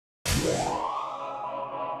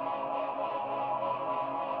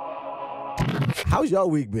How's y'all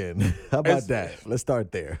week been? How about that? Let's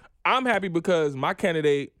start there. I'm happy because my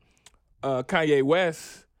candidate, Kanye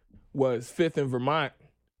West, was 5th in Vermont.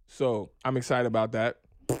 So I'm excited about that.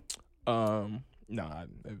 It was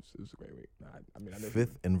a great week. I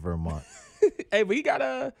 5th in Vermont. Hey, but he got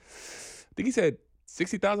I think he said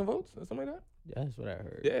 60,000 votes or something like that. Yeah, that's what I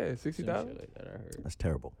heard. Yeah, 60,000. Like that I heard. That's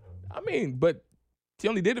terrible. I mean, but he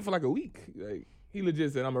only did it for like a week. Like he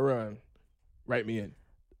legit said, "I'm gonna run. Write me in."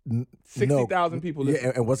 60,000 people.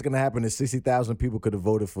 Yeah, and what's gonna happen is 60,000 people could have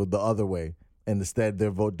voted for the other way, and instead their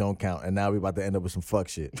vote don't count. And now we about to end up with some fuck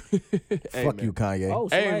shit. Fuck man. You, Kanye. Oh,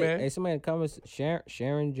 man. Somebody in the comments,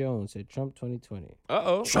 Sharon Jones said Trump 2020.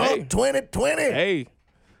 Trump 2020. Hey,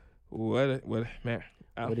 what man?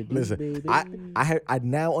 What it do, Listen, baby? I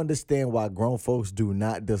now understand why grown folks do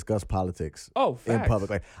not discuss politics in facts. public.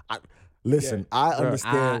 Like, I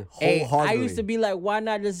understand wholeheartedly. I used to be like, why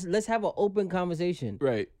not let's have an open conversation?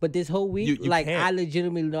 Right. But this whole week, You like, can't. I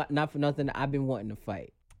legitimately, not for nothing, I've been wanting to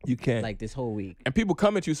fight. You can't. Like, this whole week. And people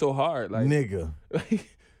come at you so hard, like nigga.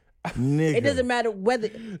 It doesn't matter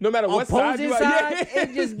whether, no matter what side opposing you are. side, Yeah.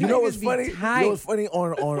 it just You know what's be funny? tight. You know what's funny?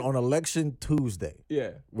 On election Tuesday,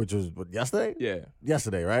 Yeah. which was yesterday? Yeah.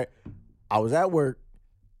 Yesterday, right? I was at work,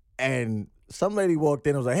 and some lady walked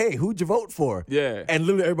in and was like, "Hey, who'd you vote for?" Yeah. And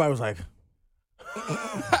literally everybody was like,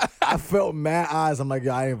 I felt mad eyes. I'm like,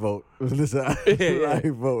 yo, I ain't vote. Listen, I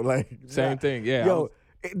ain't vote. Like, Same thing. Yeah. Yo,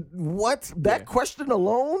 what? That question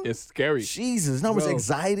alone? It's scary. Jesus, how much Bro,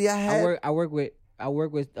 anxiety I had. I work with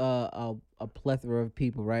a plethora of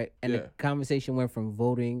people, right? And the conversation went from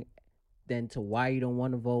voting, then to why you don't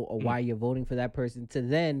want to vote or why you're voting for that person, to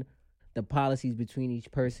then the policies between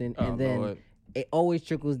each person, and then Lord. it always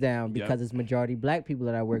trickles down because it's majority black people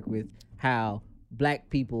that I work with. How black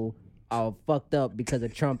people are fucked up because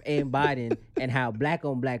of Trump and Biden, and how black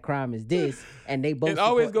on black crime is this, and they both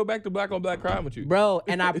always go back to black on black crime with you, bro.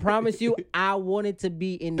 And I promise you, I wanted to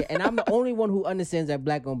be in the, and I'm the only one who understands that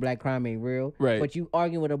black on black crime ain't real. Right. But you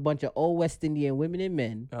arguing with a bunch of old West Indian women and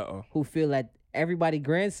men who feel that everybody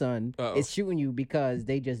grandson is shooting you because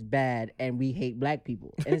they just bad and we hate black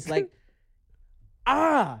people. And it's like,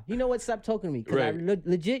 you know what? Stop talking to me. Because I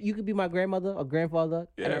legit, you could be my grandmother or grandfather,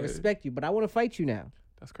 and I respect you, but I want to fight you now.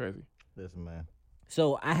 That's crazy. Listen, man.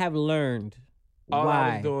 So I have learned All why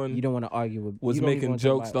I was doing you don't want to argue with. Was you don't even making wanna talk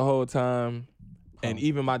jokes about the whole time, and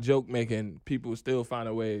even my joke making, people still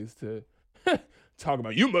finding ways to talk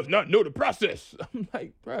about. You must not know the process. I'm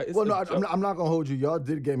like, bro. It's Well, no, I'm not gonna hold you. Y'all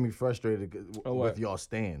did get me frustrated Oh, with what? y'all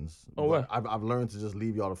stands. Oh, what? I've learned to just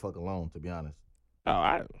leave y'all the fuck alone, to be honest.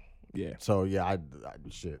 Yeah. So yeah, I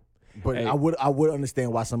shit. But Hey. I would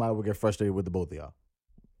understand why somebody would get frustrated with the both of y'all.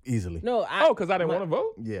 Easily. No, because I didn't want to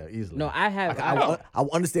vote. Yeah, easily. No, I have. I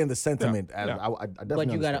understand the sentiment. No. I definitely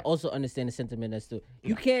But you gotta understand. also understand the sentiment as to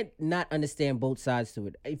you can't not understand both sides to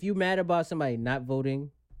it. If you mad about somebody not voting,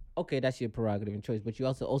 okay, that's your prerogative and choice. But you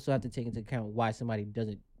also have to take into account why somebody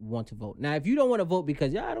doesn't want to vote. Now, if you don't want to vote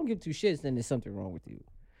because I don't give two shits, then there's something wrong with you.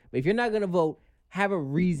 But if you're not gonna vote, have a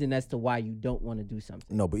reason as to why you don't want to do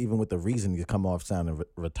something. No, but even with the reason, you come off sounding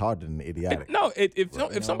retarded and idiotic. No,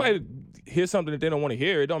 if somebody hears something that they don't want to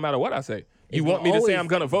hear, it don't matter what I say. You It's want me to say always I'm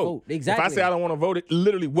gonna vote. Exactly. If I say I don't want to vote, it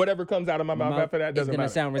literally whatever comes out of my mouth after that doesn't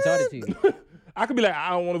it's gonna matter. sound retarded to you. I could be like, I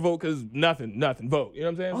don't want to vote because nothing, vote. You know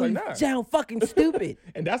what I'm saying? It's Oh, like, you nah. sound fucking stupid.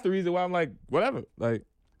 And that's the reason why I'm like, whatever. Like,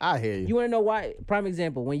 I hear you. You want to know why? Prime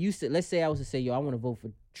example, when you said, let's say I was to say, yo, I want to vote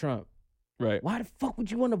for Trump. right. Why the fuck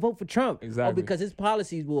would you want to vote for Trump? Exactly. Oh, because his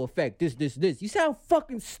policies will affect this. You sound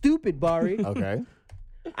fucking stupid, Bari. Okay.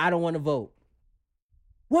 I don't want to vote.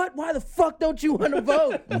 What? Why the fuck don't you want to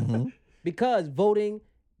vote? Because voting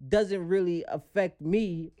doesn't really affect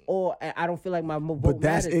me, or I don't feel like my vote But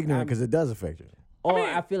that's matters. ignorant because it does affect you. Or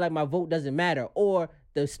I feel like my vote doesn't matter, or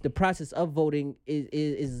the process of voting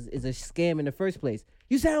is a scam in the first place.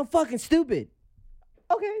 You sound fucking stupid.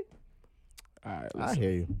 Okay. All right. I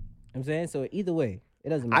hear you. I'm saying, so either way, it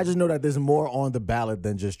doesn't matter. I just know that there's more on the ballot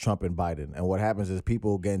than just Trump and Biden. And what happens is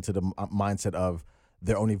people get into the mindset of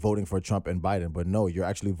they're only voting for Trump and Biden. But no, you're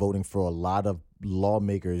actually voting for a lot of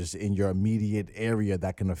lawmakers in your immediate area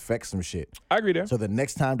that can affect some shit. I agree there. So the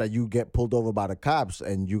next time that you get pulled over by the cops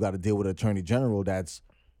and you got to deal with an attorney general, that's,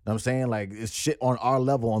 you know what I'm saying, like, it's shit on our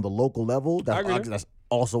level, on the local level, that's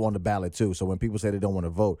also on the ballot too. So when people say they don't want to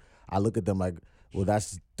vote, I look at them like, well,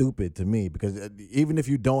 that's stupid to me, because even if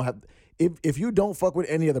you don't have, if you don't fuck with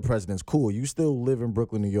any of the presidents, cool, you still live in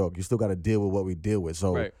Brooklyn, New York. You still got to deal with what we deal with.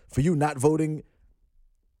 So for you not voting,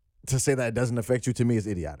 to say that it doesn't affect you, to me, is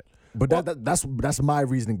idiotic. But that's my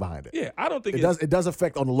reasoning behind it. Yeah, I don't think it does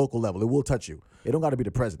affect on the local level. It will touch you. It don't got to be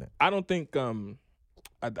the president. I don't think.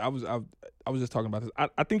 I was just talking about this.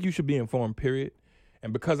 I think you should be informed. Period.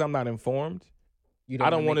 And because I'm not informed, I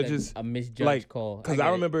don't want to just a misjudged call. Because I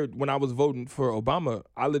remember when I was voting for Obama,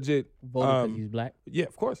 I legit voted because he's black. Yeah,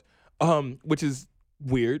 of course. Which is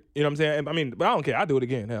weird. You know what I'm saying? I mean, but I don't care. I do it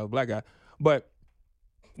again. Hell, black guy. But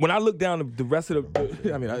when I look down the rest of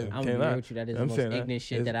the, I mean, I'm can't real lie. with you. That is I'm the most saying ignorant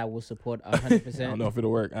shit that I will support 100%. I don't know if it'll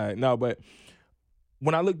work. All right, no, but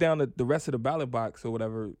when I look down the rest of the ballot box or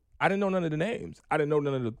whatever, I didn't know none of the names. I didn't know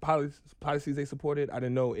none of the policies they supported. I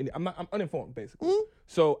didn't know any. I'm uninformed basically. Mm-hmm.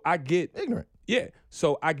 So I get ignorant. Yeah.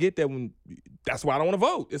 So I get that that's why I don't want to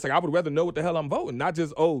vote. It's like I would rather know what the hell I'm voting, not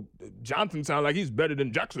just Johnson sounds like he's better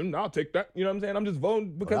than Jackson. I'll take that. You know what I'm saying? I'm just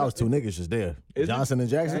voting because that was two niggas just there. Johnson and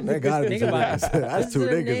Jackson. They got it. That's two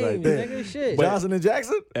niggas right there. Nigga, shit. Johnson and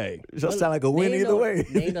Jackson. Hey, just sound like a win either way.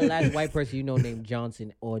 Name the last white person you know named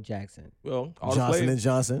Johnson or Jackson. Well, Johnson and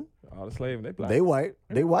Johnson. All the slaves, they black. They white.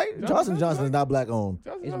 They white. Johnson is not black owned.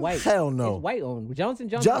 It's white. Hell no. It's white owned. Johnson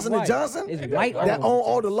and Johnson is white owned. That own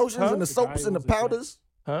all the lotions and the soaps and the powders.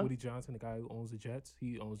 Huh? Woody Johnson, the guy who owns the Jets,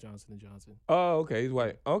 he owns Johnson & Johnson. Oh, okay, he's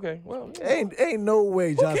white. Okay, well, ain't no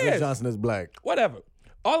way Johnson & Johnson is black. Whatever.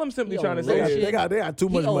 All I'm simply trying to say is they got too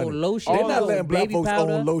much money. Lotion. They're not letting black folks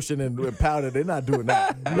own lotion and powder. They're not doing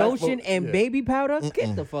that. Lotion and baby powder?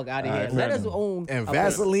 Get the fuck out of here. Let us own. And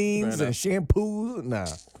Vaselines and shampoos. Nah.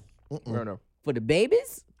 Fair enough. For the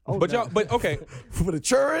babies? Oh, but okay. For the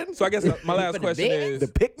children? So I guess my last question is the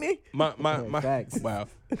picnic? My facts. Wow.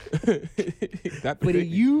 That for the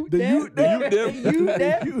you,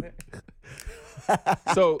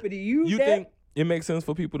 So you think it makes sense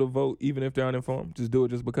for people to vote even if they're uninformed? Just do it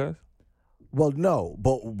just because? Well, no.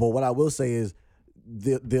 But what I will say is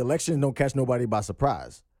the election don't catch nobody by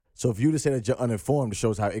surprise. So if you just say that you're uninformed, it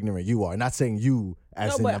shows how ignorant you are. Not saying you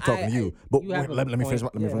as in I'm talking to you. But let me finish.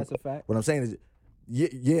 Let me finish. That's a fact. What I'm saying is,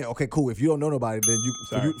 yeah, okay, cool. If you don't know nobody,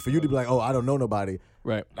 then for you to be like, oh, I don't know nobody.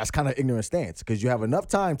 Right. That's kind of ignorant stance because you have enough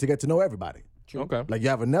time to get to know everybody. True. Okay. Like you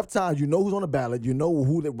have enough time. You know who's on the ballot. You know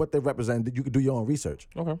what they represent. You can do your own research.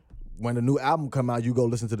 Okay. When the new album come out, you go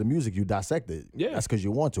listen to the music. You dissect it. Yeah. That's because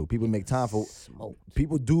you want to. People make time for.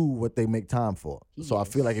 People do what they make time for. So I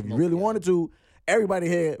feel like if you really wanted to, everybody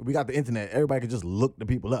here, we got the internet. Everybody can just look the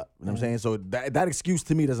people up. You know what I'm saying? So that excuse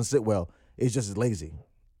to me doesn't sit well. It's just lazy.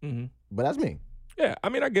 Mm-hmm. But that's me. Yeah, I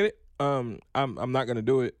mean, I get it. I'm not gonna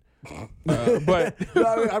do it. But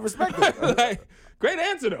I respect it. Like, great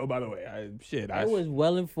answer though, by the way. I was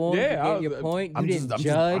well informed. Yeah, you get your point. I'm You just- didn't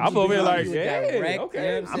judge. I'm over here like, You were yeah, direct,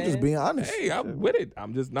 okay. you know what I'm just being honest. Hey, I'm with it.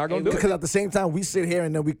 I'm just not gonna do Because it. at the same time, we sit here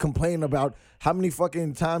and then we complain about how many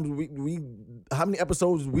fucking times how many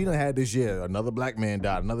episodes we done had this year. Another black man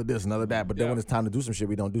died, another this, another that. But then when it's time to do some shit,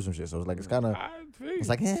 we don't do some shit. So it's like, it's kind of, it's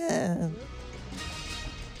like,